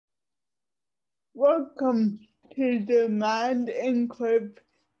Welcome to the Mad and Crip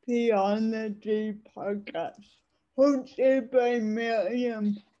Theology podcast, hosted by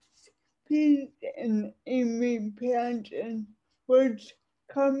Miriam, Spies, and Amy Panton, which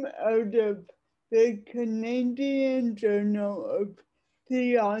come out of the Canadian Journal of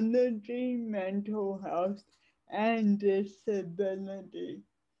Theology, Mental Health, and Disability.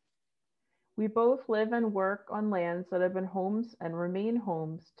 We both live and work on lands that have been homes and remain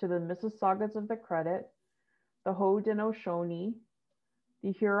homes to the Mississaugas of the Credit, the Haudenosaunee,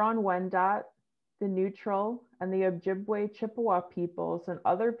 the Huron Wendat, the Neutral, and the Ojibway Chippewa peoples and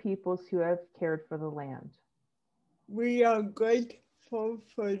other peoples who have cared for the land. We are grateful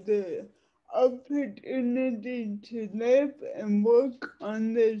for the opportunity to live and work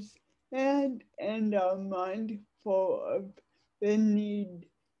on this land and are mindful of the need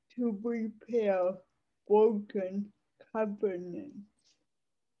to repair broken covenants.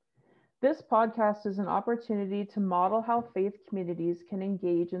 This podcast is an opportunity to model how faith communities can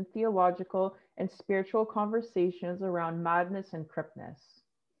engage in theological and spiritual conversations around madness and cripness.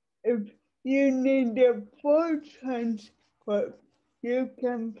 If you need a full transcript, you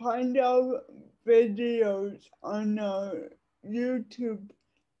can find our videos on our YouTube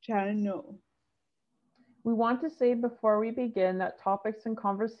channel. We want to say before we begin that topics and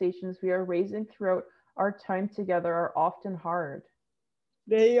conversations we are raising throughout our time together are often hard.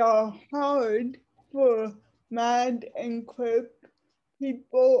 They are hard for Mad and Crip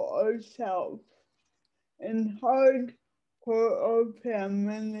people ourselves, and hard for our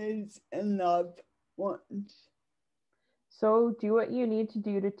families and loved ones. So do what you need to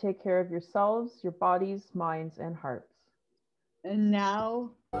do to take care of yourselves, your bodies, minds, and hearts. And now,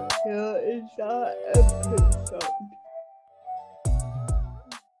 here is our episode.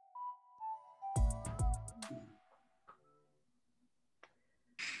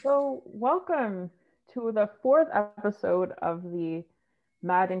 So welcome to the fourth episode of the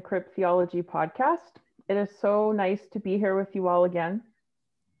Mad and Crip Theology podcast. It is so nice to be here with you all again.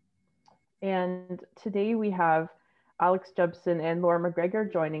 And today we have Alex Jebson and Laura Macgregor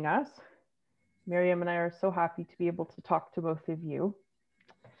joining us. Miriam and I are so happy to be able to talk to both of you.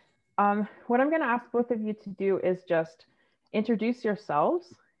 What I'm going to ask both of you to do is just introduce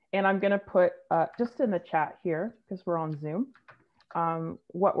yourselves. And I'm going to put just in the chat here, because we're on Zoom,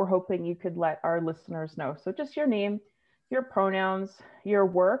 what we're hoping you could let our listeners know. So just your name, your pronouns, your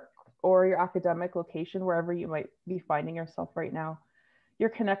work or your academic location, wherever you might be finding yourself right now, your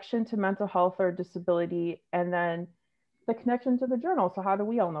connection to mental health or disability, and then the connection to the journal. So how do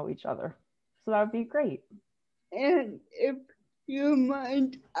we all know each other? So that would be great. And if you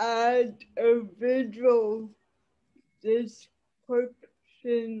might add a visual description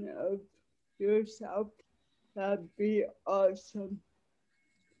of yourself, that'd be awesome.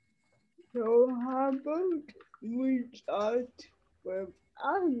 So how about we start with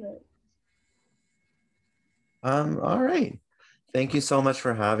Alex? All right. Thank you so much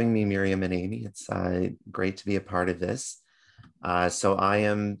for having me, Miriam and Amy. It's great to be a part of this. So I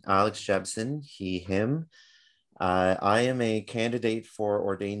am Alex Jebson, he, him. I am a candidate for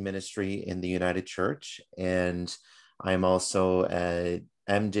ordained ministry in the United Church, and I'm also a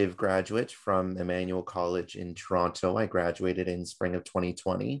MDiv graduate from Emmanuel College in Toronto. I graduated in spring of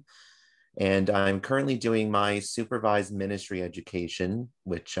 2020, and I'm currently doing my supervised ministry education,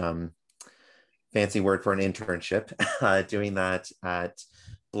 which fancy word for an internship, doing that at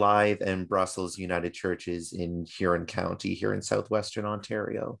Blythe and Brussels United Churches in Huron County here in southwestern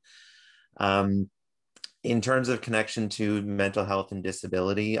Ontario. In terms of connection to mental health and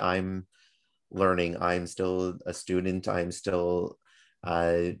disability, I'm learning. I'm still a student. I'm still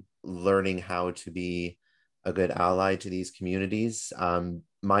learning how to be a good ally to these communities.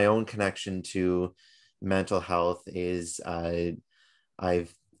 My own connection to mental health is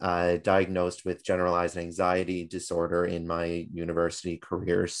I've diagnosed with generalized anxiety disorder in my university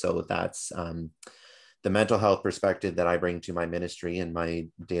career. So that's the mental health perspective that I bring to my ministry and my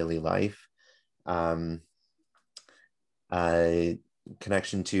daily life.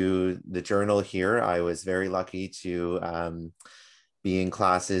 Connection to the journal here, I was very lucky to be in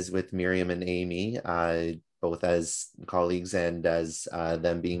classes with Miriam and Amy, both as colleagues and as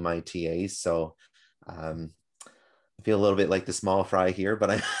them being my TAs. So I feel a little bit like the small fry here,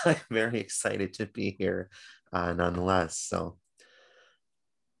 but I'm very excited to be here nonetheless. So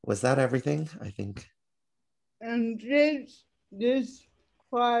was that everything? I think. And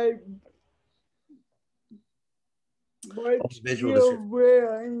describe what you're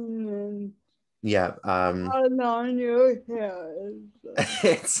wearing and yeah, how long your hair is.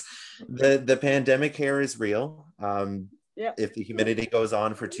 It's the pandemic hair is real. Yeah. If the humidity goes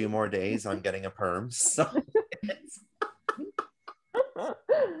on for 2 more days, I'm getting a perm. So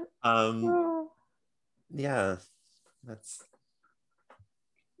yeah, that's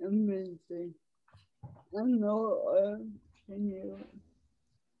amazing. I know, can you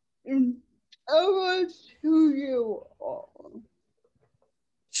tell us who you are?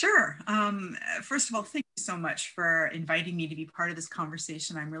 Sure. First of all, thank you so much for inviting me to be part of this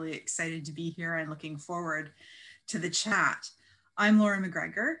conversation. I'm really excited to be here and looking forward to the chat. I'm Laura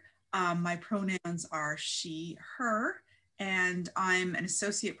Macgregor. My pronouns are she, her, and I'm an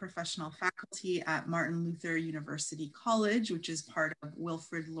associate professional faculty at Martin Luther University College, which is part of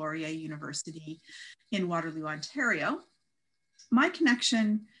Wilfrid Laurier University in Waterloo, Ontario. My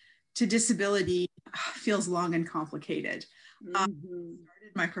connection to disability feels long and complicated. I started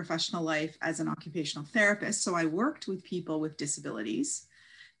my professional life as an occupational therapist, so I worked with people with disabilities.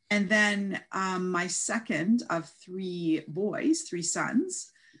 And then my second of 3 boys, 3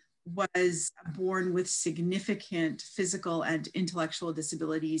 sons, was born with significant physical and intellectual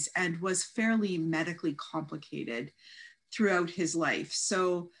disabilities and was fairly medically complicated throughout his life.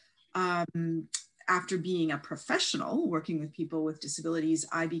 So after being a professional working with people with disabilities,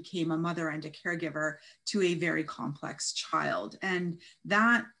 I became a mother and a caregiver to a very complex child. And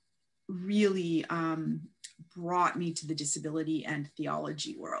that really brought me to the disability and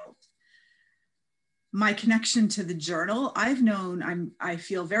theology world. My connection to the journal, I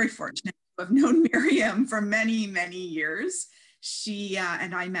feel very fortunate to have known Miriam for many, many years. She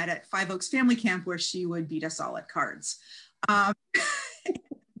and I met at Five Oaks Family Camp, where she would beat us all at cards.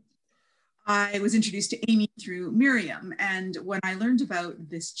 I was introduced to Amy through Miriam. And when I learned about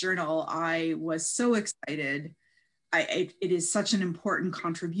this journal, I was so excited. It is such an important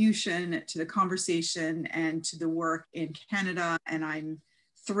contribution to the conversation and to the work in Canada. And I'm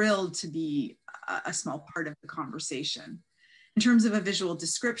thrilled to be a small part of the conversation. In terms of a visual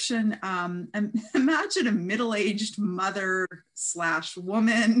description, imagine a middle-aged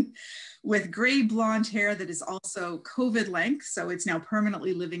mother/woman with gray blonde hair that is also COVID length. So it's now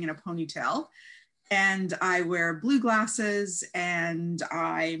permanently living in a ponytail. And I wear blue glasses and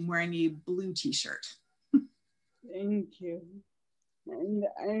I'm wearing a blue t-shirt. Thank you. And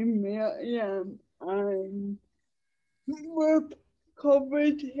I'm Miriam. I'm with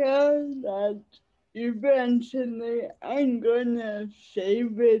COVID hair that eventually I'm gonna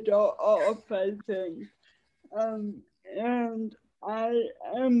shave it off, I think. And I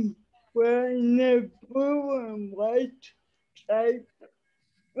am wearing a blue and white striped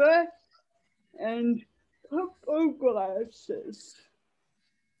vest and purple glasses.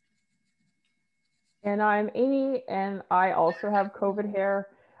 And I'm Amy, and I also have COVID hair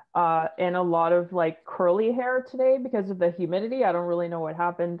and a lot of like curly hair today because of the humidity. I don't really know what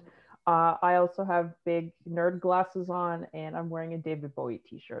happened. I also have big nerd glasses on, and I'm wearing a David Bowie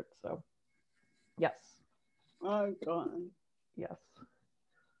t-shirt. So, yes. Oh, God. Yes.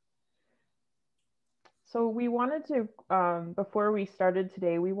 So we wanted to, before we started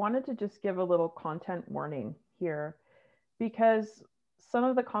today, we wanted to just give a little content warning here, because some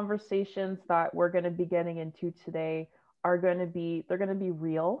of the conversations that we're going to be getting into today are going to be, they're going to be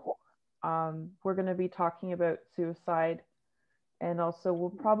real. We're going to be talking about suicide, and also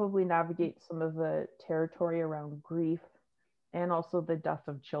we'll probably navigate some of the territory around grief and also the death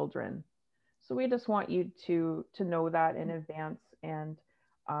of children. So we just want you to know that in advance, and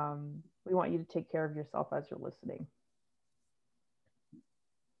we want you to take care of yourself as you're listening.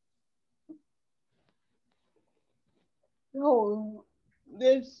 So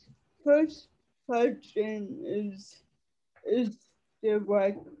this first question is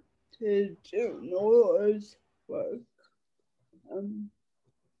directed to Nora's work.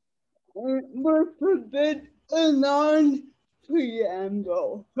 With a bit of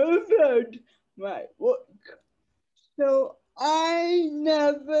non-preamble about my work. So I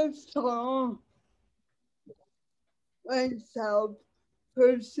never saw myself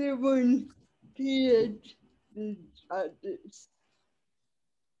pursuing PhD studies.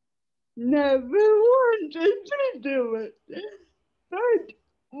 Never wanted to do it. But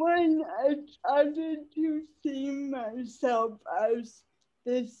when I started to see myself as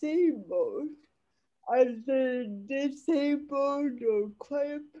disabled, as a disabled or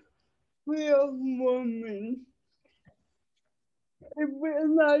queer woman, I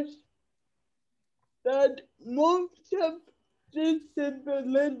realized that most of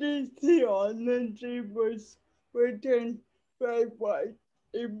disability theology was written by white,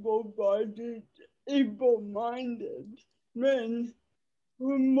 able-bodied, able-minded men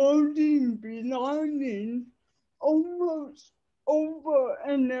promoting belonging almost over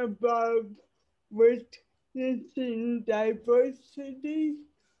and above with witnessing diversity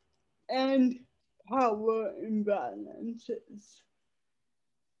and power imbalances.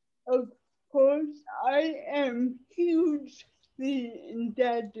 Of course, I am hugely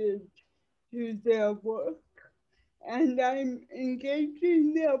indebted to their work, and I'm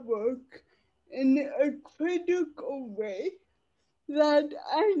engaging their work in a critical way that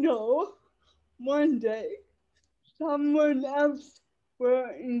I know one day someone else will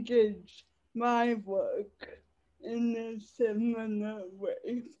engage my work in a similar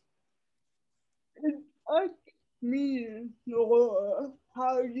way. It struck me, Laura,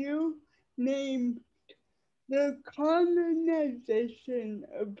 how you named the colonization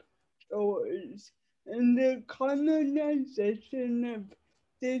of stories and the colonization of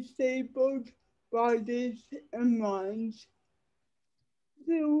disabled bodies and minds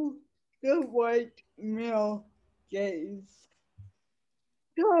through the white male gaze.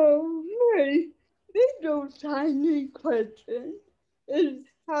 So my little tiny question is,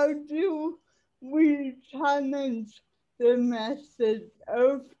 how do we challenge the message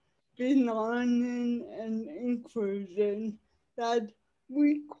of belonging and inclusion that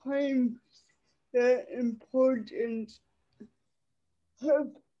reclaims the importance of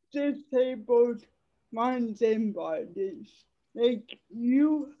disabled minds and bodies, like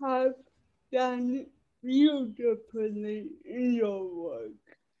you have done beautifully in your work,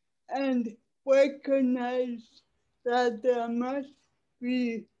 and recognize that there must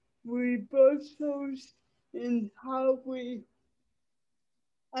be reversals in how we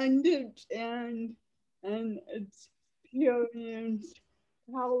understand and experience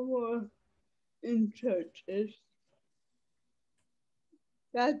power in churches.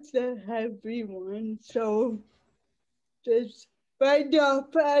 That's a heavy one, so just bite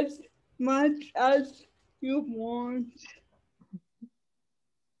off as much as you want.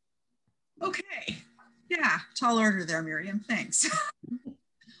 Okay, yeah, tall order there, Miriam, thanks.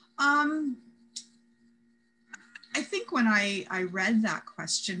 I think when I read that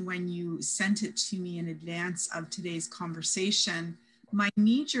question, when you sent it to me in advance of today's conversation, my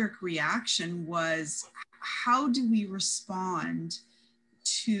knee-jerk reaction was, how do we respond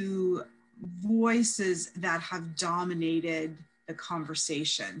to voices that have dominated the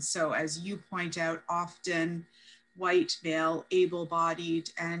conversation? So as you point out, often white, male, able-bodied,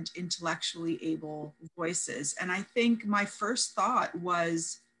 and intellectually able voices. And I think my first thought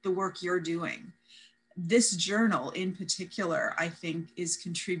was the work you're doing. This journal in particular, I think, is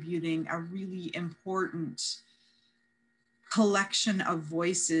contributing a really important collection of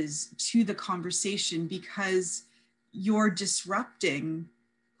voices to the conversation, because you're disrupting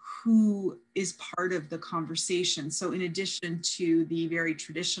who is part of the conversation. So in addition to the very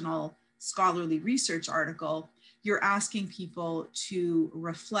traditional scholarly research article, you're asking people to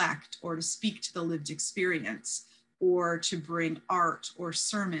reflect or to speak to the lived experience, or to bring art or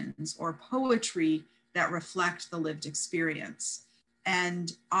sermons or poetry that reflect the lived experience.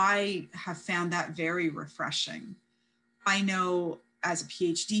 And I have found that very refreshing. I know as a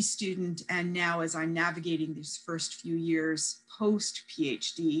PhD student, and now as I'm navigating these first few years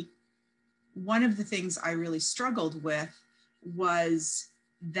post-PhD, one of the things I really struggled with was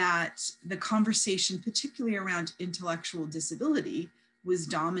that the conversation, particularly around intellectual disability, was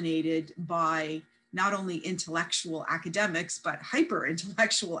dominated by not only intellectual academics, but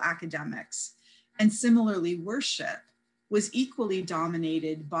hyper-intellectual academics. And similarly, worship was equally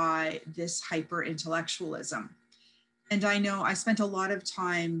dominated by this hyper-intellectualism. And I know I spent a lot of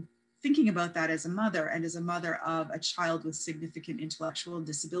time thinking about that as a mother, and as a mother of a child with significant intellectual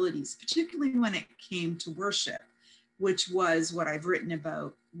disabilities, particularly when it came to worship, which was what I've written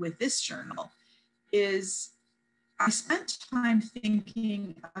about with this journal. Is I spent time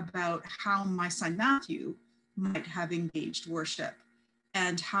thinking about how my son Matthew might have engaged worship,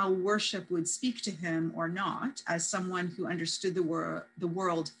 and how worship would speak to him or not, as someone who understood the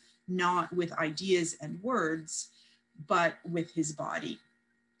world not with ideas and words, but with his body.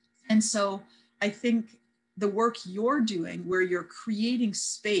 And so I think the work you're doing, where you're creating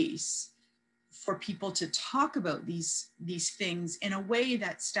space for people to talk about these things in a way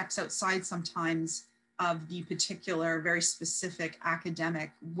that steps outside sometimes of the particular, very specific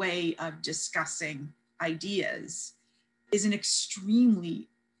academic way of discussing ideas, is an extremely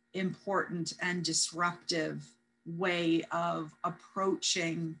important and disruptive way of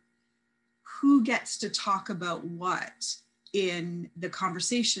approaching who gets to talk about what in the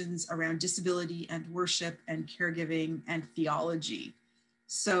conversations around disability and worship and caregiving and theology.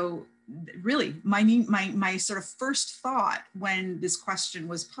 So really, my sort of first thought when this question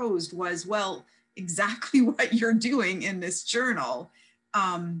was posed was, well, exactly what you're doing in this journal.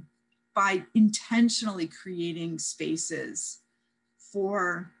 by intentionally creating spaces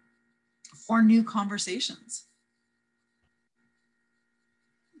for new conversations.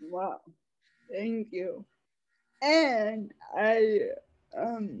 Wow, thank you. And I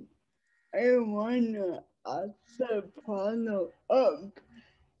want to also follow up.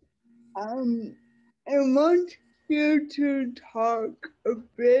 I want you to talk a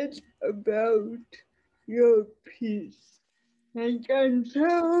bit about your piece. Like, I'm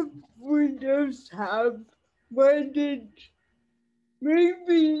sure we just have read it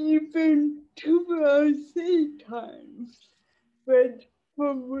maybe even 2 or 3 times, but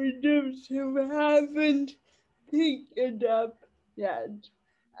for readers who haven't picked it up yet,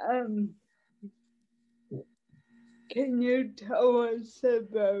 can you tell us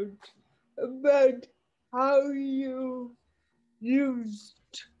about how you used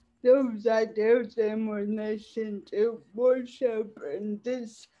those ideas in relation to worship and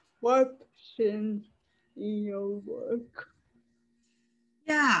disruption in your work?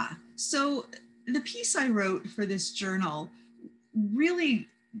 Yeah, so the piece I wrote for this journal really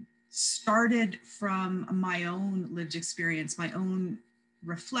started from my own lived experience, my own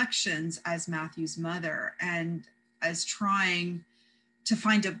reflections as Matthew's mother, and as trying to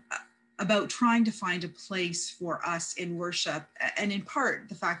find a place for us in worship, and in part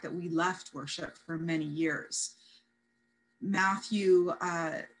the fact that we left worship for many years. Matthew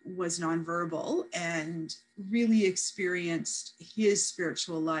was nonverbal and really experienced his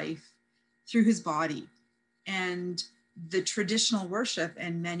spiritual life through his body. And the traditional worship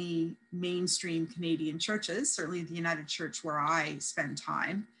in many mainstream Canadian churches, certainly the United Church where I spend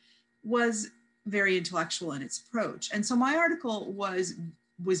time, was very intellectual in its approach. And so my article was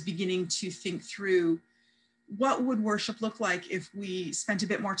beginning to think through what would worship look like if we spent a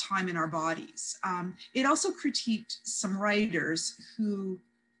bit more time in our bodies. It also critiqued some writers who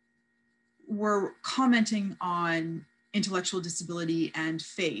were commenting on intellectual disability and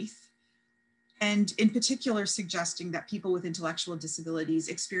faith, and in particular suggesting that people with intellectual disabilities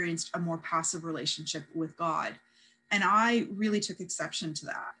experienced a more passive relationship with God. And I really took exception to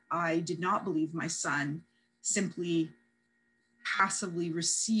that. I did not believe my son simply passively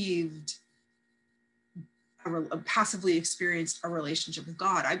passively experienced a relationship with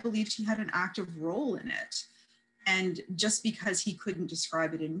God. I believed he had an active role in it. And just because he couldn't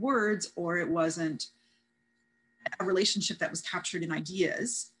describe it in words, or it wasn't a relationship that was captured in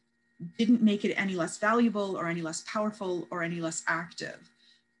ideas, didn't make it any less valuable or any less powerful or any less active.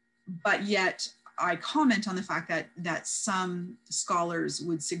 But yet I comment on the fact that some scholars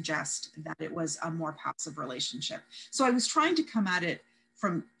would suggest that it was a more passive relationship. So I was trying to come at it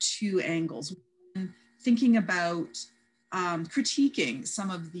from 2 angles. One, thinking about critiquing some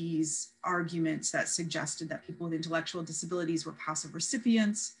of these arguments that suggested that people with intellectual disabilities were passive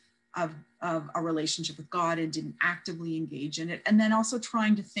recipients of a relationship with God and didn't actively engage in it. And then also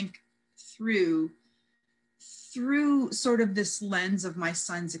trying to think through sort of this lens of my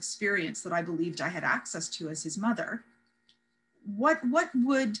son's experience that I believed I had access to as his mother. What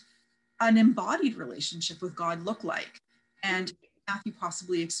would an embodied relationship with God look like? And Matthew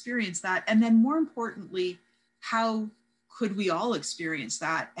possibly experienced that. And then more importantly, how could we all experience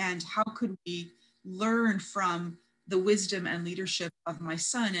that? And how could we learn from the wisdom and leadership of my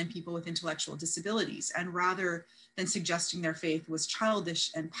son and people with intellectual disabilities? And rather than suggesting their faith was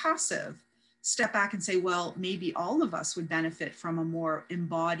childish and passive, step back and say, well, maybe all of us would benefit from a more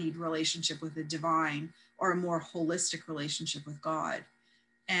embodied relationship with the divine, or a more holistic relationship with God,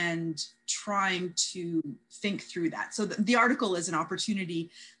 and trying to think through that. So the article is an opportunity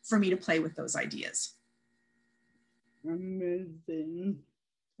for me to play with those ideas. Amazing.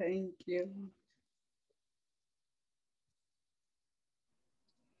 Thank you.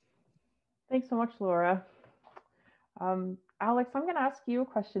 Thanks so much, Laura. Alex, I'm going to ask you a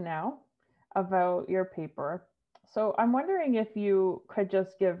question now about your paper. So I'm wondering if you could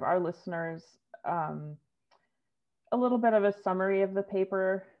just give our listeners a little bit of a summary of the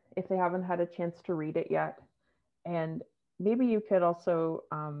paper if they haven't had a chance to read it yet. And maybe you could also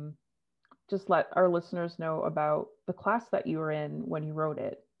just let our listeners know about the class that you were in when you wrote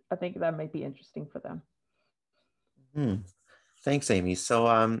it. I think that might be interesting for them. Thanks, Amy.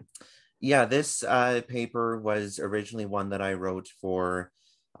 So yeah, this paper was originally one that I wrote for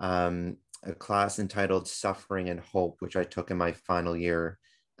a class entitled Suffering and Hope, which I took in my final year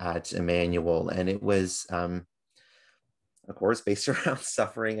at Emmanuel. And it was, of course, based around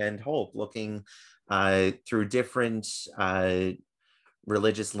suffering and hope, looking through different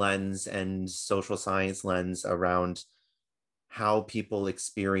religious lens and social science lens around how people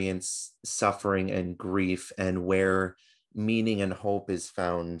experience suffering and grief, and where meaning and hope is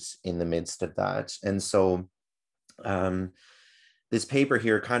found in the midst of that. And so this paper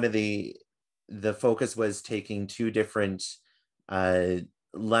here, kind of the focus was taking two different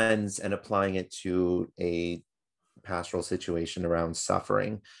lens and applying it to a pastoral situation around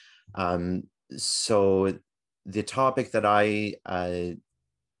suffering. So the topic that I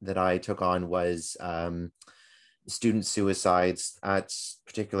took on was student suicides,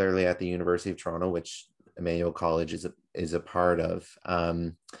 particularly at the University of Toronto, which Emmanuel College is a part of.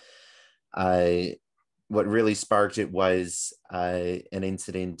 What really sparked it was an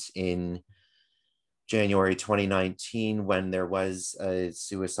incident in January 2019 when there was a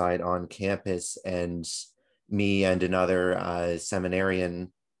suicide on campus, and me and another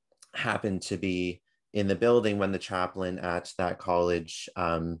seminarian happened to be in the building when the chaplain at that college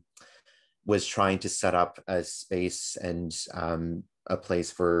was trying to set up a space and a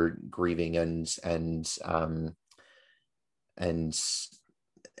place for grieving and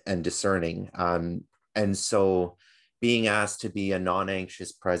discerning. And so being asked to be a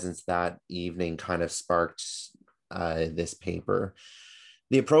non-anxious presence that evening kind of sparked this paper.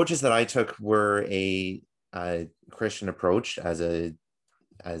 The approaches that I took were a Christian approach as a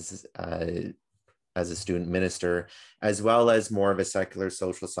student minister, as well as more of a secular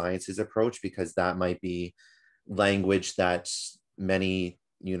social sciences approach, because that might be language that many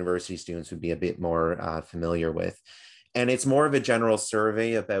university students would be a bit more familiar with. And it's more of a general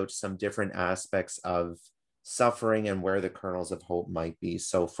survey about some different aspects of suffering and where the kernels of hope might be.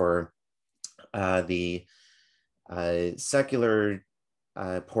 So for the secular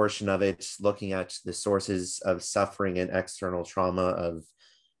portion of it, looking at the sources of suffering and external trauma of,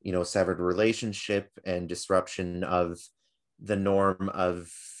 severed relationship and disruption of the norm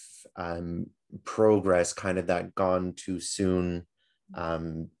of progress, kind of that gone too soon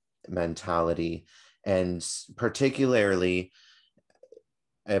mentality, and particularly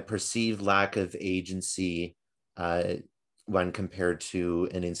a perceived lack of agency when compared to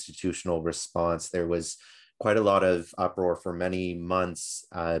an institutional response. There was quite a lot of uproar for many months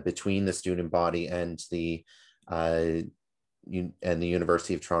between the student body and the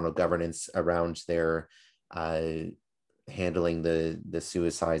University of Toronto governance around their handling the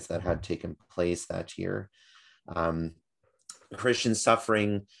suicides that had taken place that year. Christian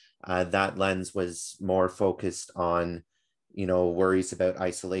suffering, that lens was more focused on, worries about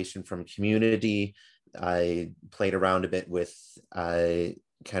isolation from community. I played around a bit with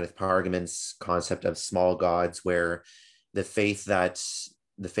Kenneth Pargament's concept of small gods, where the faith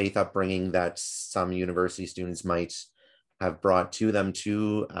upbringing that some university students might have brought to them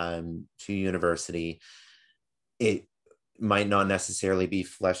to university, it might not necessarily be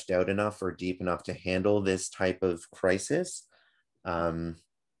fleshed out enough or deep enough to handle this type of crisis, as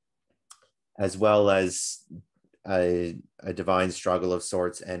well as a divine struggle of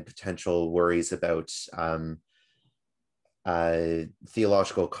sorts and potential worries about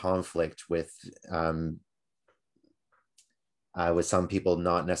theological conflict with some people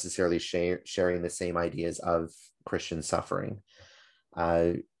not necessarily sharing the same ideas of Christian suffering.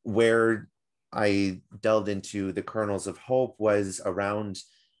 Where I delved into the kernels of hope was around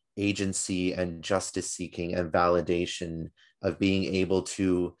agency and justice seeking and validation of being able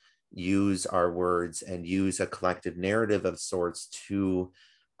to use our words and use a collective narrative of sorts to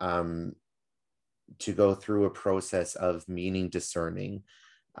go through a process of meaning discerning,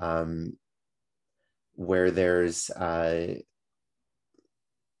 where there's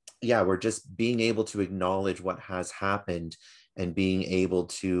we're just being able to acknowledge what has happened and being able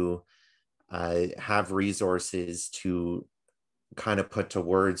to have resources to kind of put to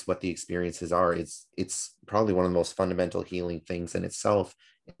words what the experiences are. It's probably one of the most fundamental healing things in itself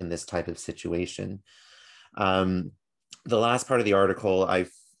in this type of situation. The last part of the article, I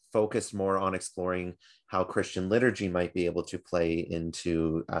focused more on exploring how Christian liturgy might be able to play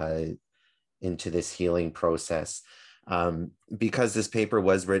into this healing process. Because this paper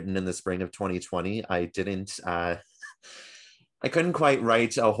was written in the spring of 2020, I couldn't quite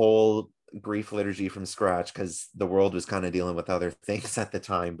write a whole grief liturgy from scratch because the world was kind of dealing with other things at the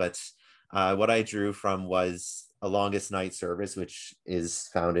time. But what I drew from was a longest night service, which is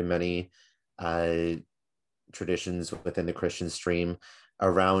found in many traditions within the Christian stream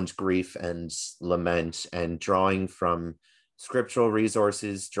around grief and lament, and drawing from scriptural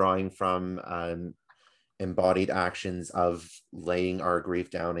resources, drawing from embodied actions of laying our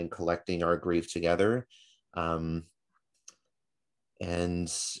grief down and collecting our grief together. And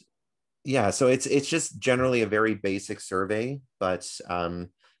yeah, so it's just generally a very basic survey, but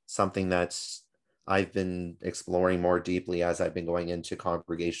something that I've been exploring more deeply as I've been going into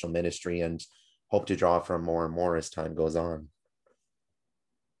congregational ministry and hope to draw from more and more as time goes on.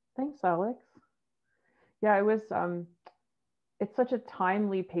 Thanks, Alex. Yeah, it was, it's such a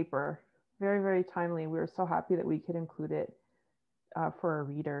timely paper, very, very timely. We were so happy that we could include it for our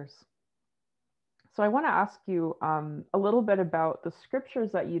readers. So I want to ask you a little bit about the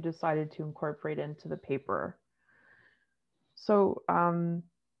scriptures that you decided to incorporate into the paper. So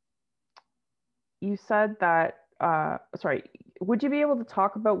you said that, sorry, would you be able to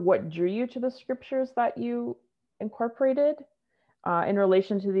talk about what drew you to the scriptures that you incorporated in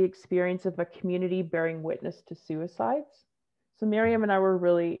relation to the experience of a community bearing witness to suicides? So Miriam and I were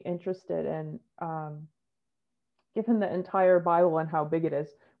really interested in, given the entire Bible and how big it is,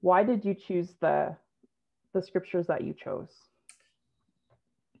 why did you choose the scriptures that you chose?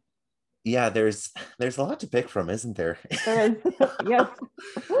 Yeah, there's a lot to pick from, isn't there? There is. Yes.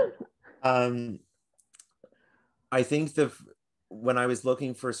 I think when I was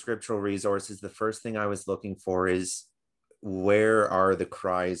looking for scriptural resources, the first thing I was looking for is, where are the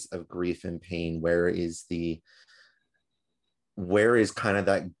cries of grief and pain? Where is kind of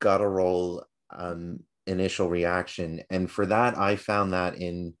that guttural initial reaction? And for that, I found that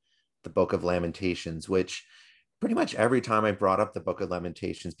in the Book of Lamentations, which pretty much every time I brought up the Book of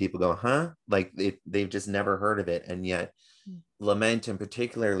Lamentations, people go, huh? Like they've just never heard of it. And yet lament, and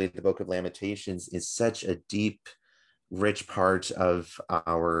particularly the Book of Lamentations, is such a deep, rich part of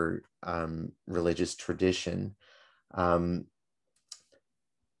our religious tradition. I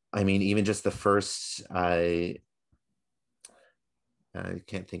mean, even just the first, I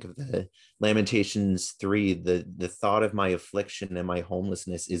can't think of the Lamentations 3, the thought of my affliction and my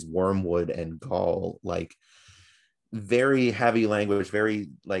homelessness is wormwood and gall. Like, very heavy language, very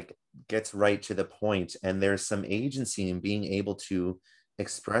like gets right to the point. And there's some agency in being able to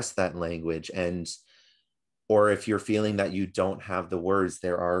express that language. And, or if you're feeling that you don't have the words,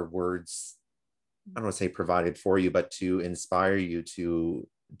 there are words, I don't want to say provided for you, but to inspire you to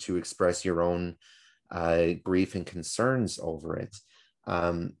express your own grief and concerns over it.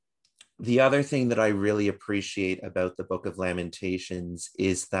 The other thing that I really appreciate about the Book of Lamentations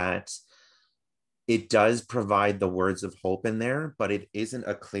is that it does provide the words of hope in there, but it isn't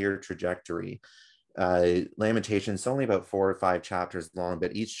a clear trajectory. Lamentations is only about 4 or 5 chapters long,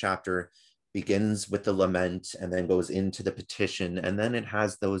 but each chapter begins with the lament and then goes into the petition, and then it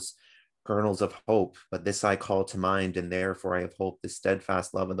has those kernels of hope. But this I call to mind, and therefore I have hope. The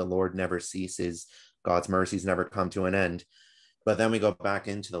steadfast love of the Lord never ceases. God's mercies never come to an end. But then we go back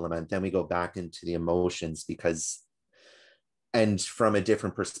into the lament, then we go back into the emotions, and from a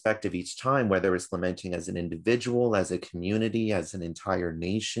different perspective each time, whether it's lamenting as an individual, as a community, as an entire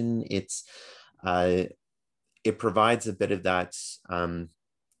nation, it provides a bit of that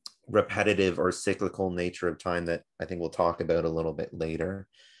repetitive or cyclical nature of time that I think we'll talk about a little bit later.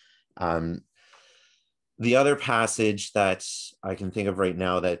 The other passage that I can think of right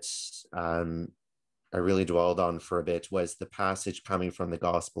now that I really dwelled on for a bit was the passage coming from the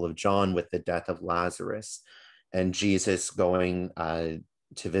Gospel of John with the death of Lazarus, and Jesus going to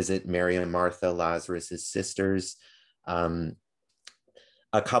visit Mary and Martha, Lazarus's sisters. A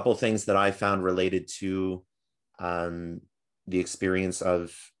couple things that I found related to the experience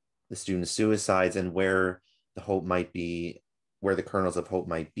of the student suicides and where the hope might be, where the kernels of hope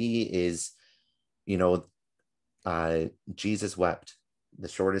might be, is, you know, Jesus wept. The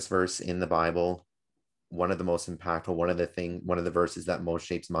shortest verse in the Bible, one of the most impactful, one of the verses that most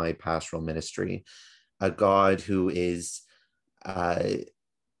shapes my pastoral ministry. A God who is,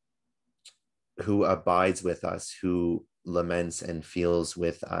 who abides with us, who laments and feels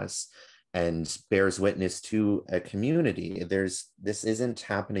with us, and bears witness to a community. This isn't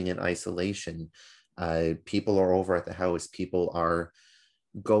happening in isolation. People are over at the house. People are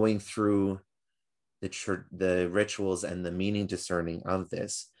going through the rituals and the meaning discerning of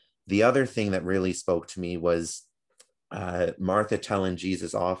this. The other thing that really spoke to me was Martha telling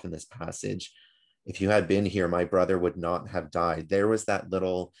Jesus off in this passage, if you had been here, my brother would not have died. There was that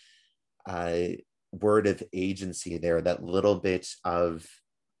little word of agency there, that little bit of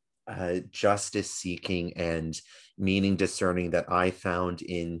justice seeking and meaning discerning that I found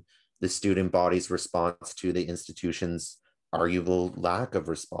in the student body's response to the institution's arguable lack of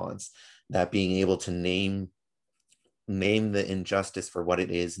response. That being able to name the injustice for what it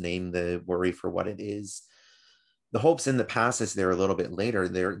is, name the worry for what it is. The hope's in the passage there a little bit later.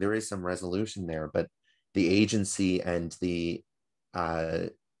 There is some resolution there, but the agency and the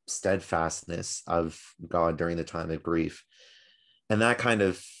steadfastness of God during the time of grief, and that kind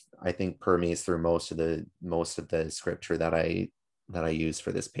of, I think, permeates through most of the scripture that I use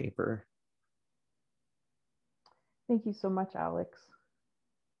for this paper. Thank you so much, Alex.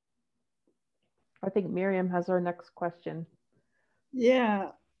 I think Miriam has our next question.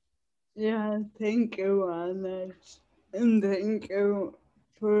 Yeah, thank you, Alex. And thank you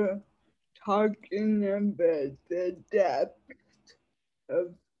for talking about the depth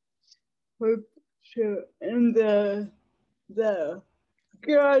of scripture and the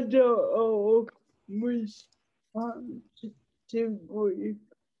gradual response to grief,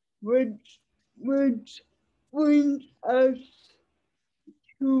 which brings us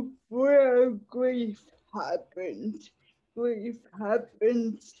to where grief happens. Grief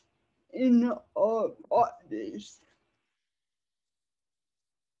happens in our bodies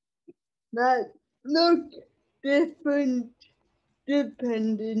that look different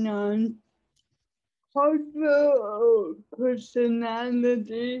depending on culture or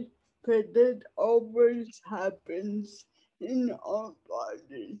personality, but it always happens in our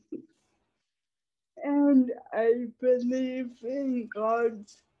bodies. And I believe in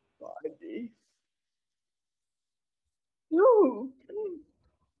God's body. So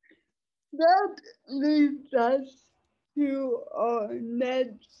that leads us to our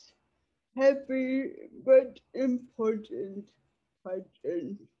next heavy but important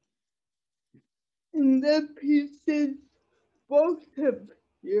question. In the pieces both of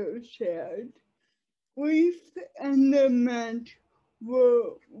you shared, grief and lament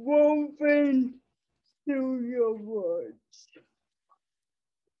were woven through your words.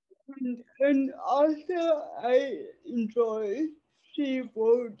 And also I enjoy, she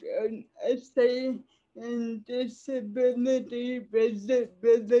wrote an essay in Disability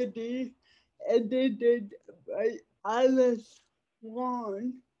Visibility, edited by Alice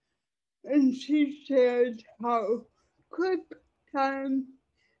Swan, and she shared how crip time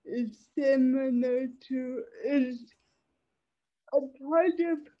is similar to, is a part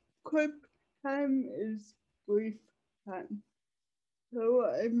of crip time is grief time. So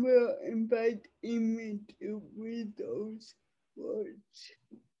I will invite Amy to read those words.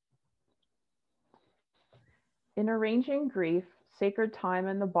 In Arranging Grief, Sacred Time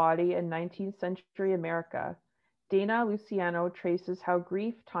in the Body in 19th Century America, Dana Luciano traces how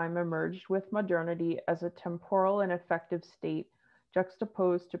grief time emerged with modernity as a temporal and affective state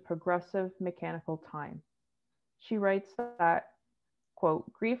juxtaposed to progressive mechanical time. She writes that,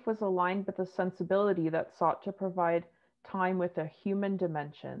 quote, grief was aligned with a sensibility that sought to provide time with a human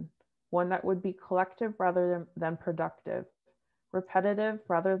dimension, one that would be collective rather than productive, repetitive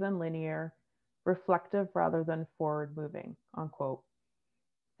rather than linear, reflective rather than forward-moving, unquote.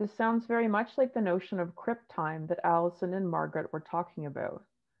 This sounds very much like the notion of crip time that Allison and Margaret were talking about.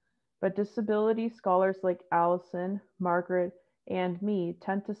 But disability scholars like Allison, Margaret, and me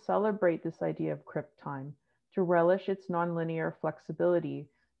tend to celebrate this idea of crip time, to relish its nonlinear flexibility,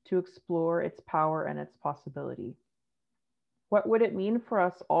 to explore its power and its possibility. What would it mean for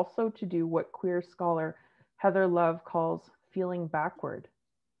us also to do what queer scholar Heather Love calls feeling backward?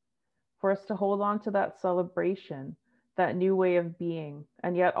 For us to hold on to that celebration, that new way of being,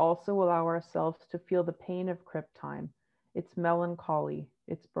 and yet also allow ourselves to feel the pain of crip time, its melancholy,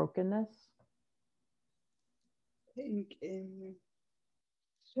 its brokenness? Thank you.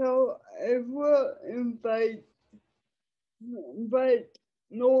 So I will invite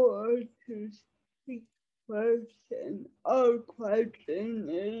Laura to speak first, and our question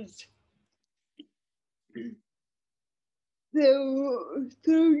is,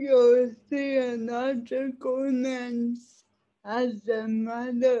 through your theological lens as a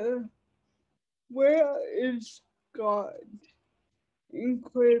mother, where is God in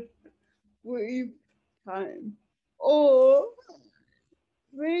crip grief time? Or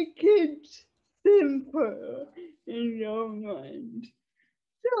make it simple in your mind.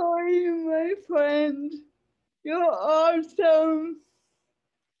 Sorry, my friend, you're awesome.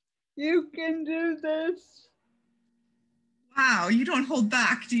 You can do this. Wow, you don't hold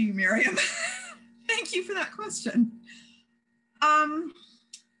back, do you, Miriam? Thank you for that question.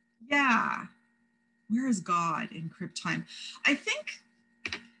 Yeah, where is God in crip time? I think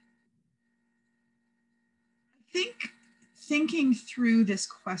thinking through this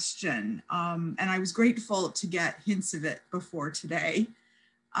question, and I was grateful to get hints of it before today.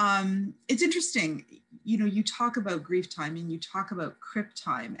 It's interesting, you know, you talk about grief time and you talk about crip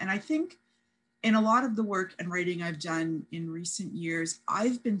time, and I think in a lot of the work and writing I've done in recent years,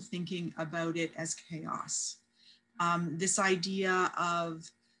 I've been thinking about it as chaos. This idea of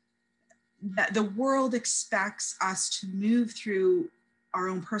that the world expects us to move through our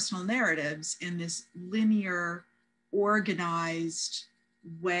own personal narratives in this linear, organized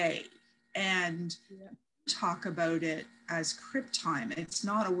way, and talk about it as crip time. It's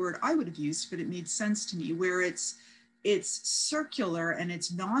not a word I would have used, but it made sense to me, where it's it's circular and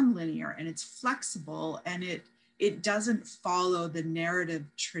it's nonlinear and it's flexible, and it doesn't follow the narrative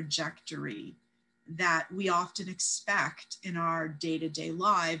trajectory that we often expect in our day-to-day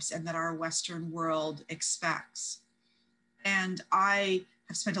lives and that our Western world expects. And I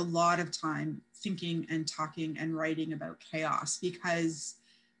have spent a lot of time thinking and talking and writing about chaos, because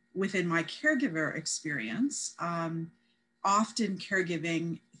within my caregiver experience, often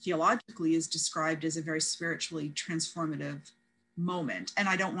caregiving theologically is described as a very spiritually transformative moment. And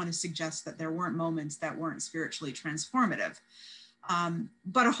I don't want to suggest that there weren't moments that weren't spiritually transformative,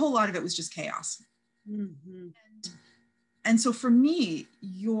 but a whole lot of it was just chaos. Mm-hmm. And so for me,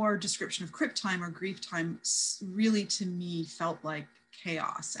 your description of crip time or grief time really, to me, felt like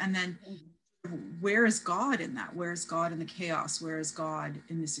chaos. And then where is God in that? Where is God in the chaos? Where is God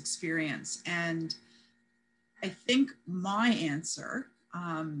in this experience? And I think my answer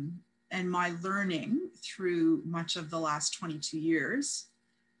and my learning through much of the last 22 years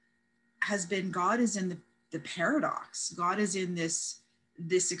has been God is in the paradox. God is in this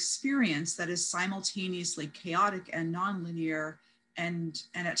experience that is simultaneously chaotic and nonlinear and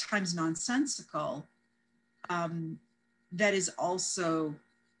at times nonsensical, that is also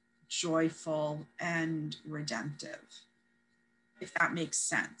joyful and redemptive, if that makes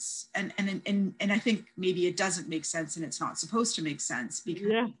sense. And I think maybe it doesn't make sense, and it's not supposed to make sense,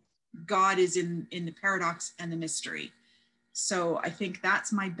 because God is in the paradox and the mystery. So I think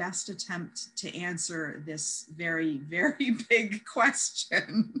that's my best attempt to answer this very, very big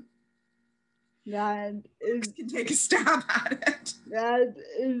question. That is, can take a stab at it. That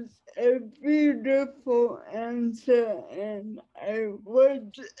is a beautiful answer, and I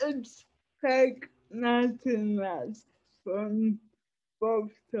would expect nothing less from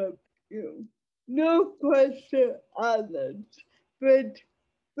both of you. No pressure, others, but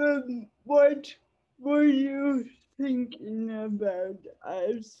what were you thinking about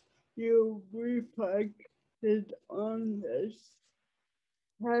as you reflected on this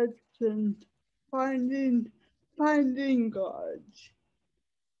question, finding God?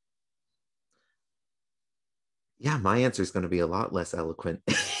 Yeah, my answer is going to be a lot less eloquent.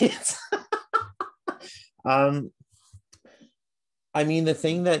 I mean,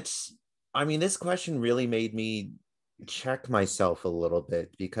 this question really made me check myself a little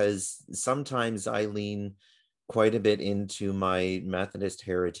bit, because sometimes I lean quite a bit into my Methodist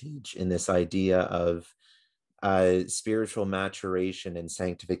heritage in this idea of spiritual maturation and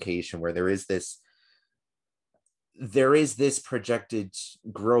sanctification, where there is this projected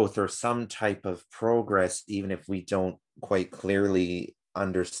growth or some type of progress, even if we don't quite clearly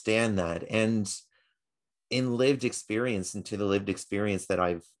understand that. And in lived experience, and to the lived experience that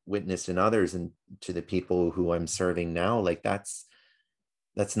I've witnessed in others and to the people who I'm serving now, like that's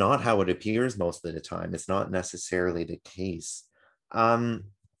not how it appears most of the time. It's not necessarily the case. Yeah,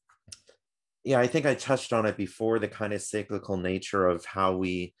 I think I touched on it before, the kind of cyclical nature of how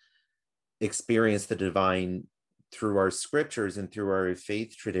we experience the divine through our scriptures and through our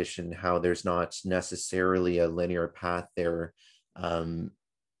faith tradition, how there's not necessarily a linear path there in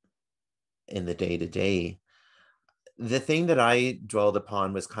the day-to-day. The thing that I dwelled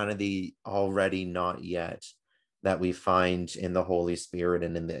upon was kind of the already not yet that we find in the Holy Spirit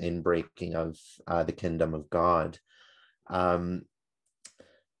and in the inbreaking of the kingdom of God.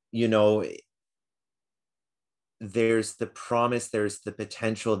 There's the promise, there's the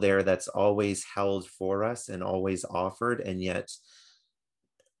potential there that's always held for us and always offered, and yet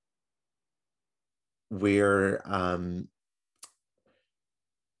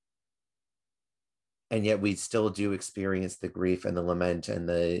we still do experience the grief and the lament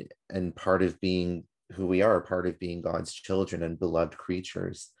and part of being who we are, part of being God's children and beloved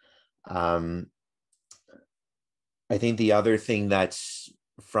creatures. I think the other thing that's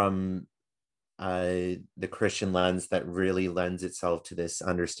from the Christian lens that really lends itself to this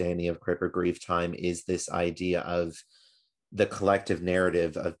understanding of crip or grief time is this idea of the collective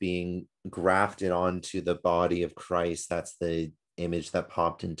narrative of being grafted onto the body of Christ. That's the image that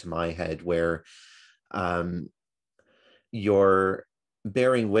popped into my head, where you're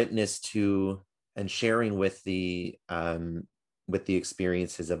bearing witness to and sharing with the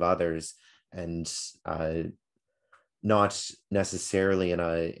experiences of others, and not necessarily in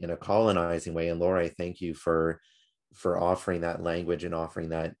a colonizing way. And Laura, I thank you for offering that language and offering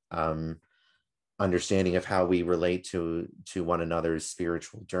that understanding of how we relate to one another's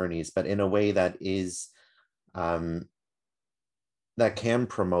spiritual journeys, but in a way that is that can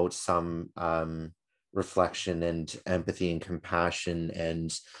promote some reflection and empathy and compassion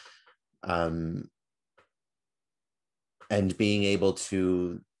and being able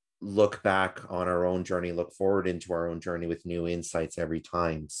to look back on our own journey, look forward into our own journey with new insights every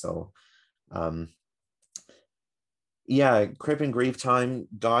time. So yeah, Crip and Grief time,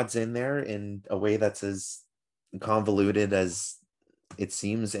 God's in there in a way that's as convoluted as it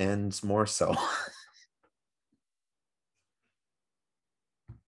seems, and more so.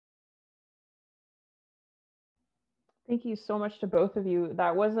 Thank you so much to both of you.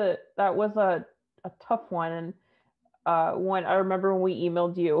 That was a tough one, and when I remember when we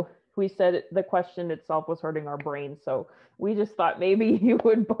emailed you, we said the question itself was hurting our brains. So we just thought maybe you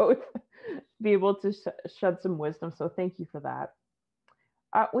would both be able to shed some wisdom. So thank you for that.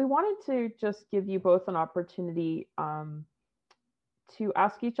 We wanted to just give you both an opportunity to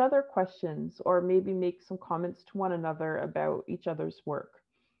ask each other questions, or maybe make some comments to one another about each other's work.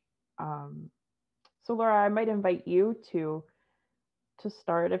 So Laura, I might invite you to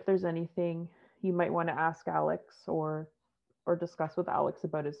start if there's anything you might want to ask Alex or discuss with Alex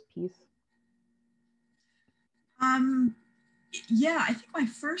about his piece. Yeah, I think my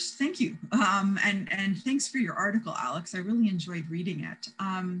first, thank you. And thanks for your article, Alex. I really enjoyed reading it.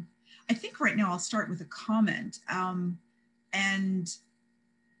 I think right now I'll start with a comment.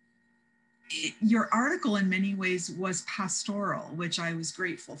 Your article in many ways was pastoral, which I was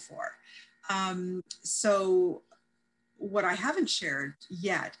grateful for. So what I haven't shared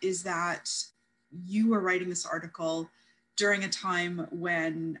yet is that you were writing this article during a time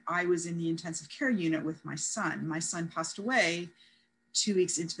when I was in the intensive care unit with my son. My son passed away 2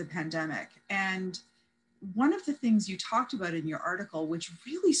 weeks into the pandemic. And one of the things you talked about in your article, which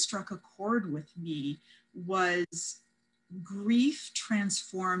really struck a chord with me, was grief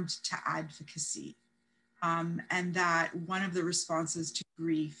transformed to advocacy. And that one of the responses to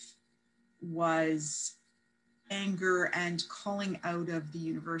grief was anger and calling out of the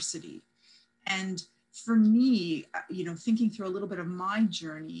university. And for me, thinking through a little bit of my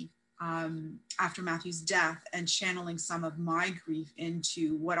journey after Matthew's death and channeling some of my grief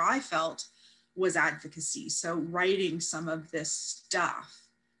into what I felt was advocacy. So writing some of this stuff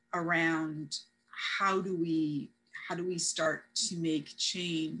around how do we start to make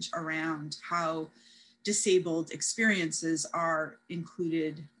change around how disabled experiences are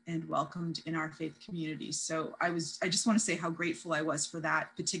included and welcomed in our faith communities. So I just want to say how grateful I was for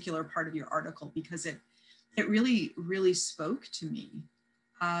that particular part of your article, because it really, really spoke to me.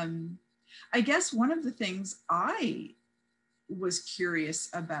 I guess one of the things I was curious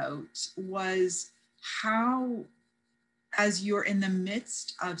about was how, as you're in the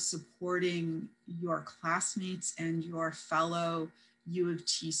midst of supporting your classmates and your fellow U of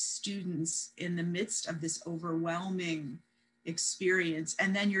T students in the midst of this overwhelming experience,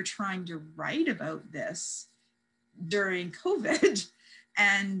 and then you're trying to write about this during COVID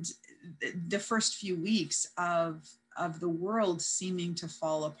and the first few weeks of the world seeming to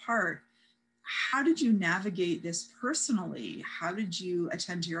fall apart. How did you navigate this personally? How did you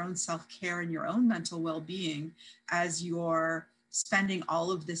attend to your own self-care and your own mental well-being as you're spending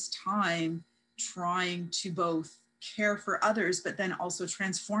all of this time trying to both care for others, but then also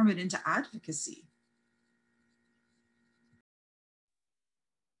transform it into advocacy?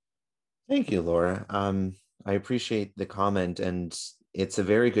 Thank you, Laura. I appreciate the comment, and it's a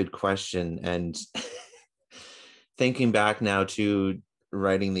very good question. And thinking back now to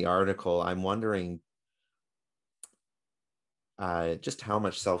writing the article, I'm wondering just how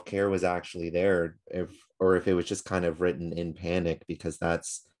much self-care was actually there, or if it was just kind of written in panic, because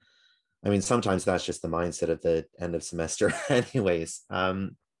sometimes that's just the mindset of the end of semester anyways. I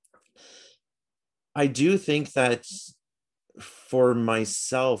do think that for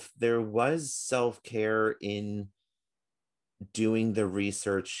myself, there was self-care in doing the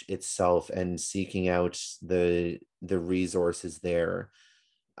research itself and seeking out the resources there.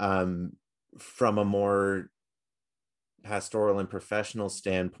 From a more pastoral and professional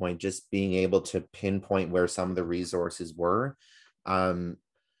standpoint, just being able to pinpoint where some of the resources were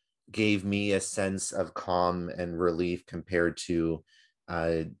gave me a sense of calm and relief compared to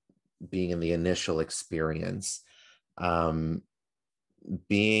being in the initial experience.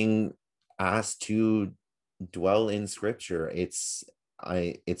 Being asked to dwell in scripture, it's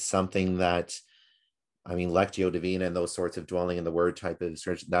something that, Lectio Divina and those sorts of dwelling in the word type of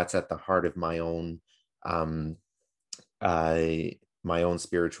scripture, that's at the heart of my own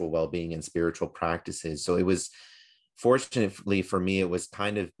spiritual well-being and spiritual practices. So it was, fortunately for me, it was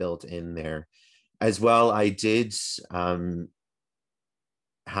kind of built in there as well. I did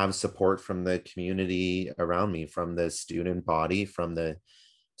have support from the community around me, from the student body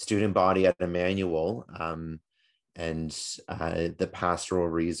at Emmanuel, and the pastoral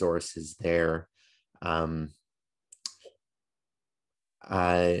resources there.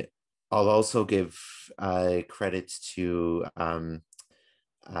 I'll also give credit to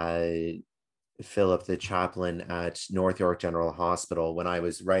Philip, the chaplain at North York General Hospital. When I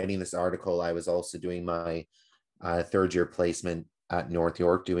was writing this article, I was also doing my third year placement at North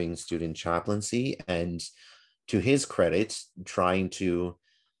York doing student chaplaincy. And to his credit, trying to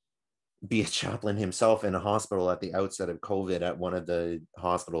be a chaplain himself in a hospital at the outset of COVID at one of the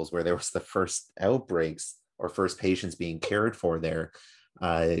hospitals where there was the first outbreaks or first patients being cared for there,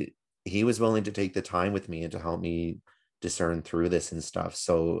 he was willing to take the time with me and to help me discern through this and stuff.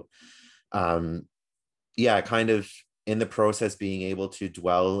 So yeah, kind of in the process being able to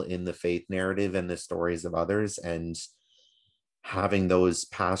dwell in the faith narrative and the stories of others, and having those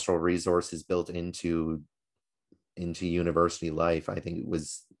pastoral resources built into university life, I think it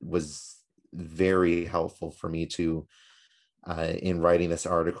was very helpful for me to in writing this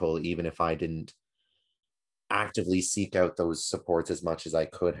article, even if I didn't actively seek out those supports as much as I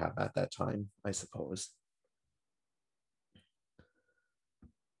could have at that time, I suppose.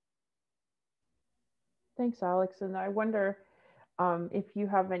 Thanks, Alex. And I wonder if you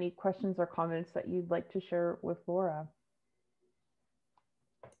have any questions or comments that you'd like to share with Laura.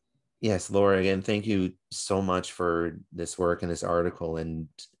 Yes, Laura, again, thank you so much for this work and this article, and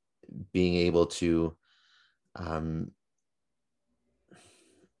being able to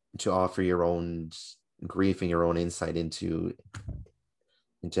offer your own grief and your own insight into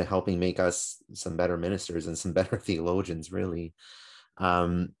helping make us some better ministers and some better theologians, really.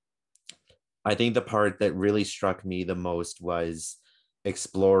 I think the part that really struck me the most was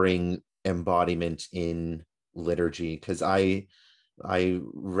exploring embodiment in liturgy, because I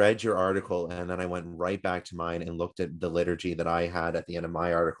read your article and then I went right back to mine and looked at the liturgy that I had at the end of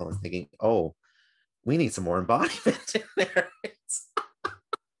my article and thinking, oh, we need some more embodiment in there.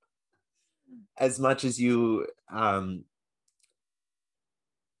 As much as you,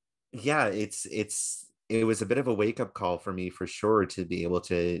 yeah, it was a bit of a wake-up call for me, for sure, to be able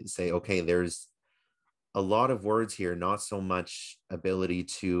to say, okay, there's a lot of words here, not so much ability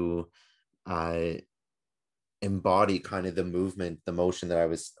to embody kind of the movement, the motion that I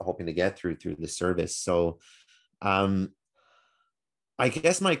was hoping to get through the service. So I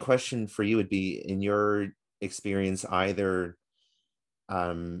guess my question for you would be, in your experience, either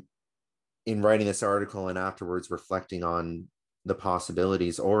in writing this article and afterwards reflecting on the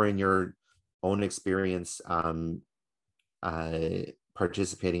possibilities, or in your own experience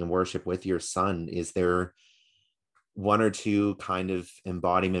participating in worship with your son, is there one or two kind of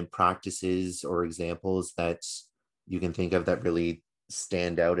embodiment practices or examples that you can think of that really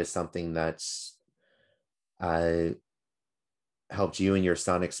stand out as something that's helped you and your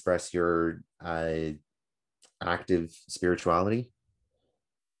son express your active spirituality?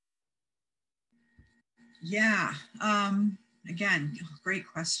 Yeah, again, great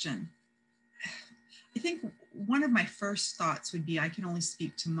question. I think one of my first thoughts would be, I can only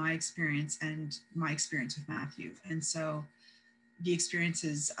speak to my experience and my experience with Matthew. And so the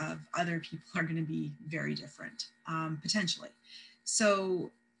experiences of other people are going to be very different, potentially. So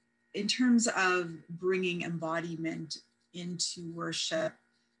in terms of bringing embodiment into worship,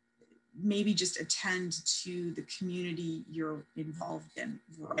 maybe just attend to the community you're involved in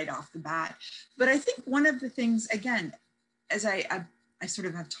right off the bat. But I think one of the things, again, as I sort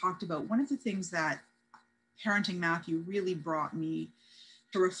of have talked about, one of the things that parenting Matthew really brought me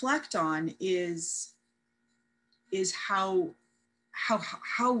to reflect on is how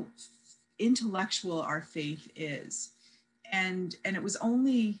intellectual our faith is. And it was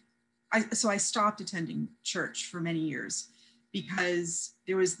only, so I stopped attending church for many years because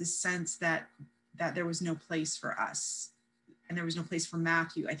there was this sense that there was no place for us, and there was no place for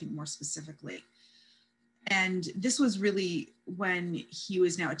Matthew, I think, more specifically. And this was really when he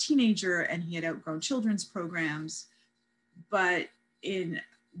was now a teenager and he had outgrown children's programs. But in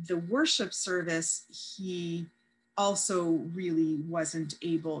the worship service, he also really wasn't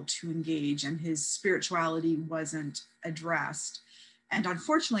able to engage, and his spirituality wasn't addressed. And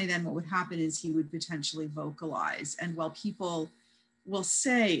unfortunately, then what would happen is he would potentially vocalize. And while people will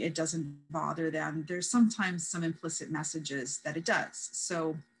say it doesn't bother them, there's sometimes some implicit messages that it does.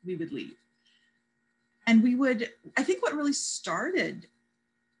 So we would leave. And we would, I think what really started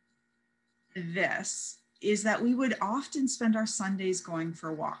this is that we would often spend our Sundays going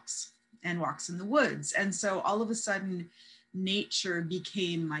for walks and walks in the woods. And so all of a sudden, nature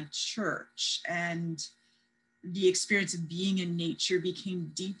became my church, and the experience of being in nature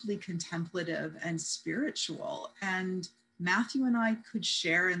became deeply contemplative and spiritual. And Matthew and I could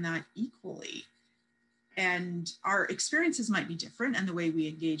share in that equally. And our experiences might be different, and the way we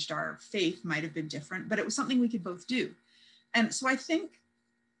engaged our faith might have been different, but it was something we could both do. And so I think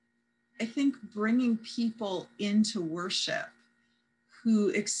bringing people into worship who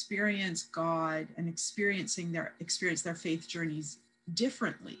experience God and experience their faith journeys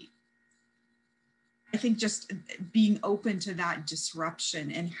differently. I think just being open to that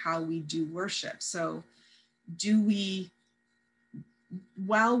disruption in how we do worship. So do we,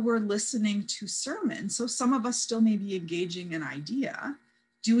 while we're listening to sermons, so some of us still may be engaging an idea,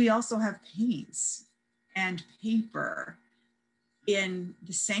 do we also have paints and paper in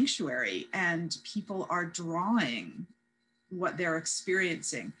the sanctuary and people are drawing what they're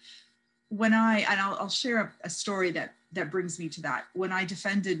experiencing? I'll share a story that brings me to that. When I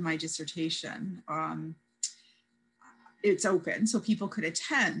defended my dissertation, it's open, so people could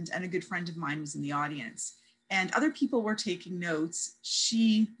attend, and a good friend of mine was in the audience, and other people were taking notes.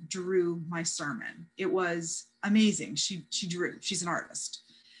 She drew my sermon. It was amazing. She drew. She's an artist.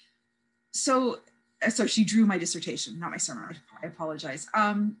 So she drew my dissertation, not my sermon. I apologize.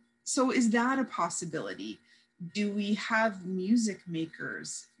 So is that a possibility? Do we have music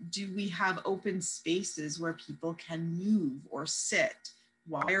makers? Do we have open spaces where people can move or sit?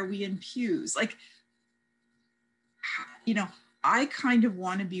 Why are we in pews? Like, you know, I kind of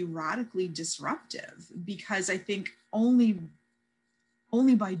want to be radically disruptive, because I think only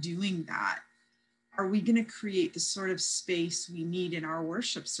by doing that are we going to create the sort of space we need in our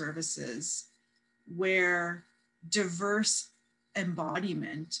worship services where diverse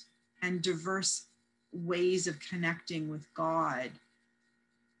embodiment and diverse ways of connecting with God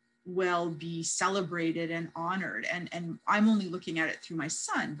will be celebrated and honored. And I'm only looking at it through my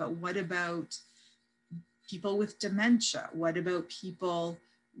son, but what about people with dementia? What about people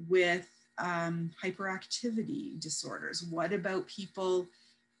with hyperactivity disorders? What about people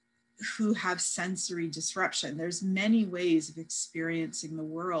who have sensory disruption? There's many ways of experiencing the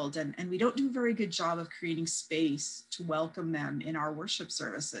world, and we don't do a very good job of creating space to welcome them in our worship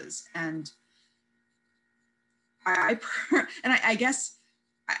services. And I guess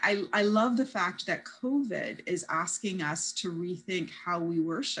I love the fact that COVID is asking us to rethink how we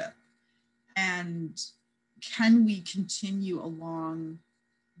worship, and can we continue along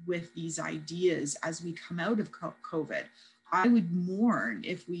with these ideas as we come out of COVID? I would mourn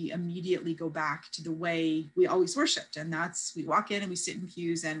if we immediately go back to the way we always worshiped, and that's we walk in and we sit in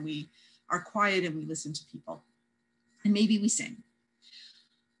pews and we are quiet and we listen to people, and maybe we sing.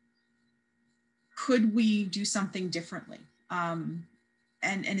 Could we do something differently? And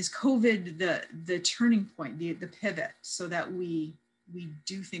is COVID the turning point, the pivot, so that we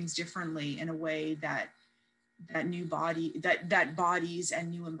do things differently in a way that bodies and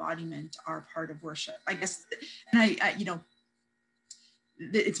new embodiment are part of worship, I guess. And I you know,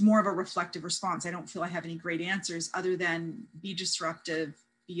 it's more of a reflective response. I don't feel I have any great answers other than be disruptive,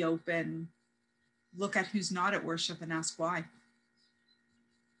 be open, look at who's not at worship and ask why.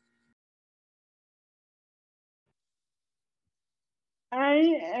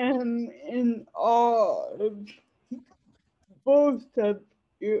 I am in awe of both of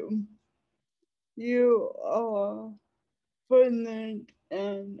you. You are brilliant,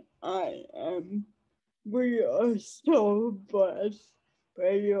 and I am. We are so blessed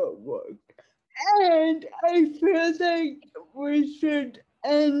by your work. And I feel like we should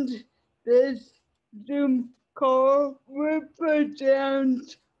end this Zoom call with a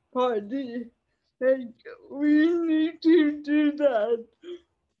dance party. Like, we need to do that.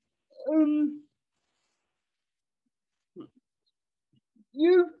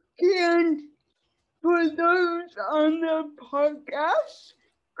 You can, for those on the podcast,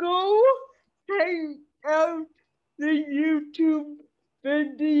 go check out the YouTube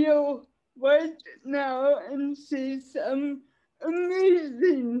video right now and see some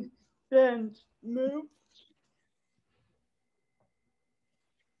amazing dance moves.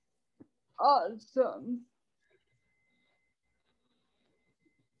 Awesome.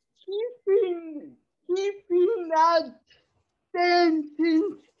 Keeping that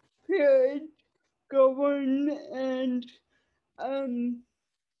dancing spirit going, and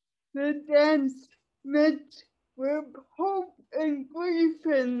the dance met with hope and grief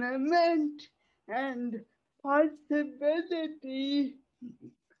and lament and possibility.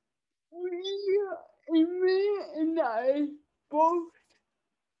 Amy and I both,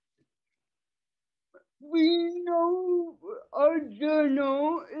 we know our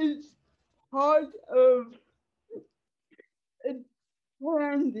journal is part of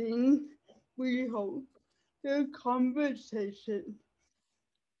expanding, we hope, the conversation.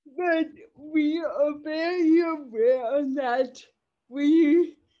 But we are very aware that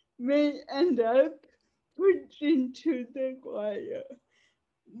we may end up preaching to the choir,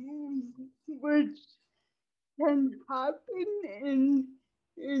 which can happen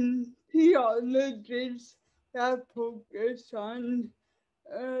in theologies that focus on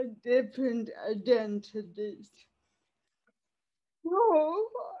different identities. So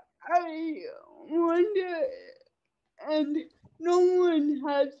I wonder, and no one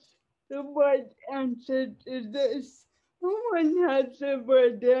has the right answer to this. No one has the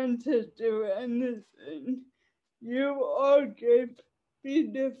right answer to anything. You all give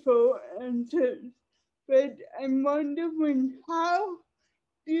beautiful answers, but I'm wondering, how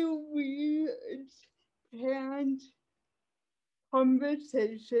do we expand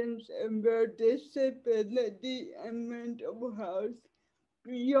conversations about disability and mental health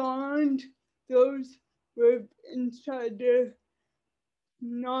beyond those with insider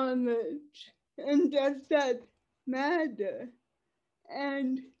knowledge? And does that matter?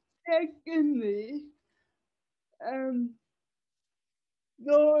 And secondly,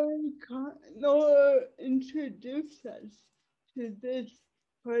 Laura introduced us to this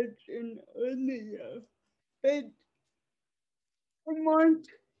question earlier, but I want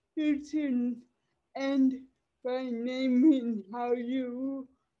you to end by naming how you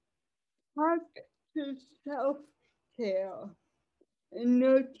practice self-care and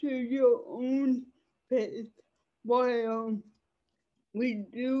nurture your own faith while we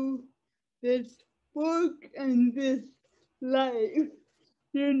do this work and this life.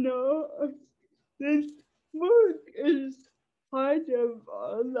 You know, this work is part of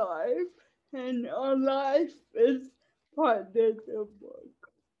our life, and our life is part of the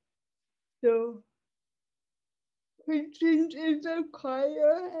work. So, preaching is a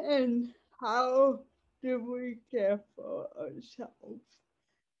choir, and how do we care for ourselves?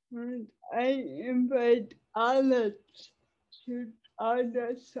 And I invite Alex to start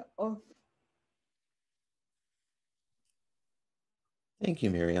us off. Thank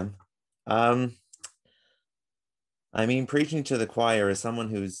you, Miriam. I mean, preaching to the choir, as someone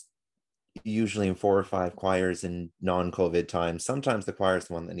who's usually in 4 or 5 choirs in non-COVID times, sometimes the choir is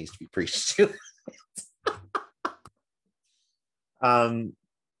the one that needs to be preached to.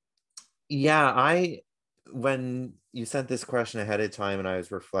 Yeah, when you sent this question ahead of time and I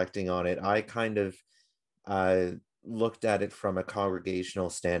was reflecting on it, I kind of looked at it from a congregational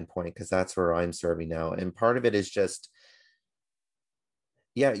standpoint, because that's where I'm serving now. And part of it is just,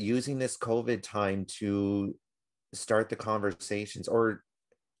 yeah, using this COVID time to start the conversations or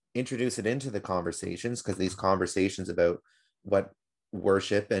introduce it into the conversations, because these conversations about what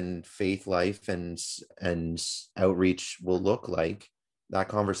worship and faith life and outreach will look like, that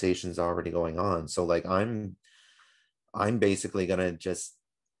conversation is already going on. So like I'm basically gonna just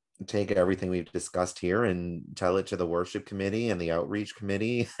take everything we've discussed here and tell it to the worship committee and the outreach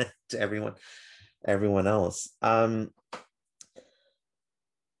committee, to everyone else.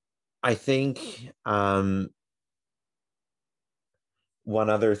 I think one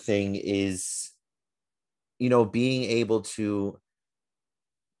other thing is, being able to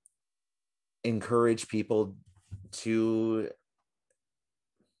encourage people to,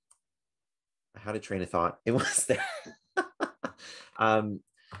 how to train a thought, it was there.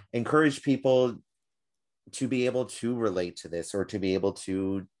 Encourage people to be able to relate to this, or to be able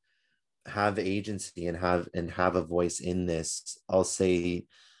to have agency and have a voice in this. I'll say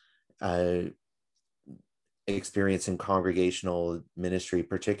experience in congregational ministry,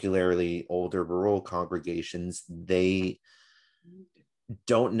 particularly older rural congregations, they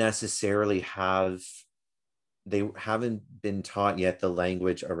don't necessarily they haven't been taught yet the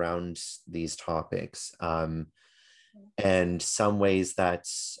language around these topics. And some ways that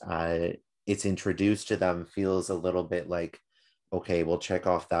it's introduced to them feels a little bit like, okay, we'll check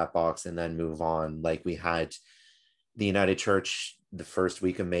off that box and then move on. Like we had the United Church, the first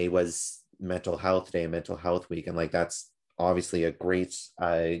week of May was Mental Health Day, Mental Health Week. And like, that's obviously a great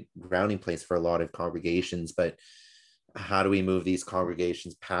grounding place for a lot of congregations, but how do we move these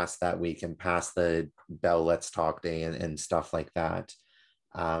congregations past that week and past the Bell Let's Talk Day and stuff like that?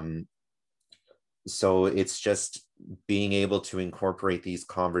 So it's just being able to incorporate these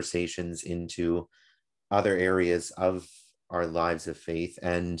conversations into other areas of our lives of faith,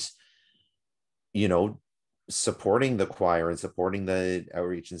 and supporting the choir and supporting the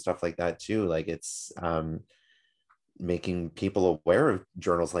outreach and stuff like that too. Like it's making people aware of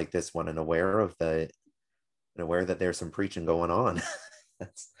journals like this one, and aware that there's some preaching going on.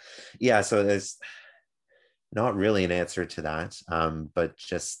 So there's not really an answer to that, but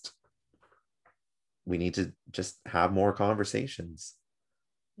just we need to just have more conversations.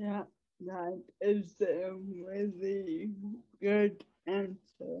 Yeah, that is a really good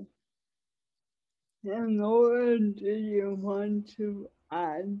answer. And Laura, do you want to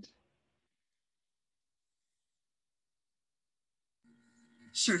add?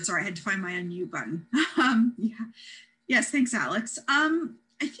 Sure. Sorry, I had to find my unmute button. Yeah. Yes, thanks, Alex.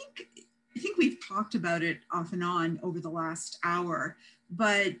 I think we've talked about it off and on over the last hour,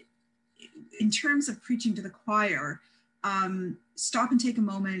 but in terms of preaching to the choir, stop and take a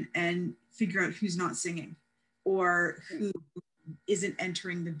moment and figure out who's not singing or who isn't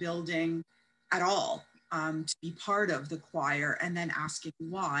entering the building at all to be part of the choir, and then asking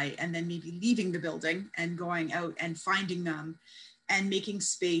why, and then maybe leaving the building and going out and finding them and making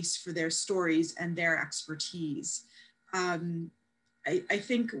space for their stories and their expertise. I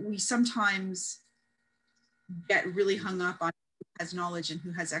think we sometimes get really hung up on who has knowledge and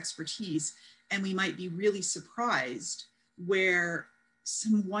who has expertise, and we might be really surprised where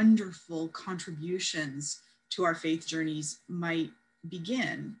some wonderful contributions to our faith journeys might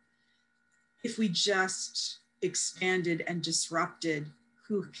begin if we just expanded and disrupted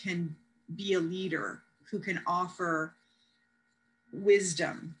who can be a leader, who can offer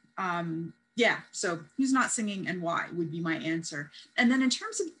wisdom. Yeah, so who's not singing and why would be my answer. And then in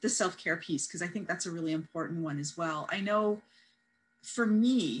terms of the self-care piece, because I think that's a really important one as well. I know for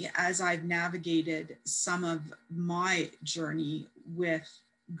me, as I've navigated some of my journey with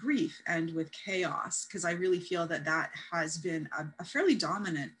grief and with chaos, because I really feel that that has been a fairly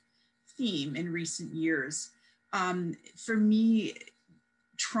dominant theme in recent years. For me,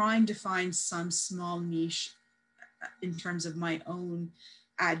 trying to find some small niche in terms of my own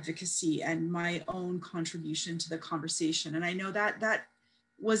advocacy and my own contribution to the conversation. And I know that that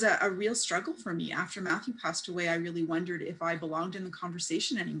was a real struggle for me. After Matthew passed away, I really wondered if I belonged in the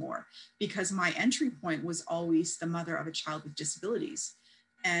conversation anymore, because my entry point was always the mother of a child with disabilities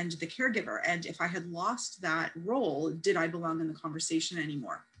and the caregiver. And if I had lost that role, did I belong in the conversation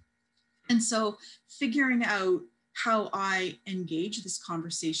anymore? And so figuring out how I engage this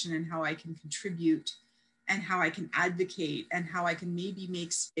conversation and how I can contribute and how I can advocate and how I can maybe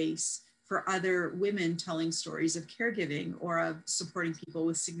make space for other women telling stories of caregiving or of supporting people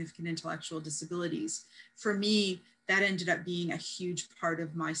with significant intellectual disabilities. For me, that ended up being a huge part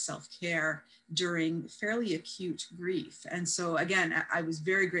of my self-care during fairly acute grief. And so again, I was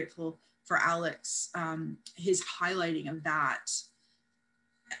very grateful for Alex, his highlighting of that,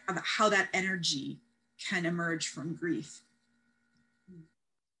 of how that energy can emerge from grief.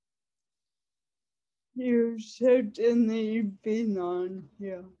 You've certainly been on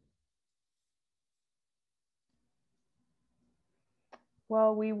here.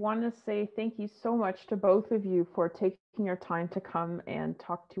 Well, we want to say thank you so much to both of you for taking your time to come and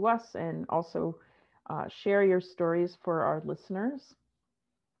talk to us and also share your stories for our listeners.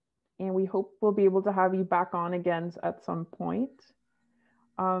 And we hope we'll be able to have you back on again at some point.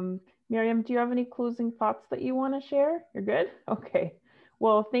 Miriam, do you have any closing thoughts that you want to share? You're good? Okay.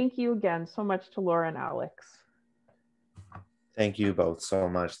 Well, thank you again so much to Laura and Alex. Thank you both so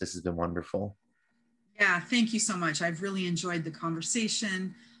much. This has been wonderful. Yeah, thank you so much. I've really enjoyed the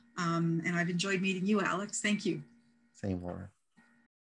conversation and I've enjoyed meeting you, Alex. Thank you. Same, Laura.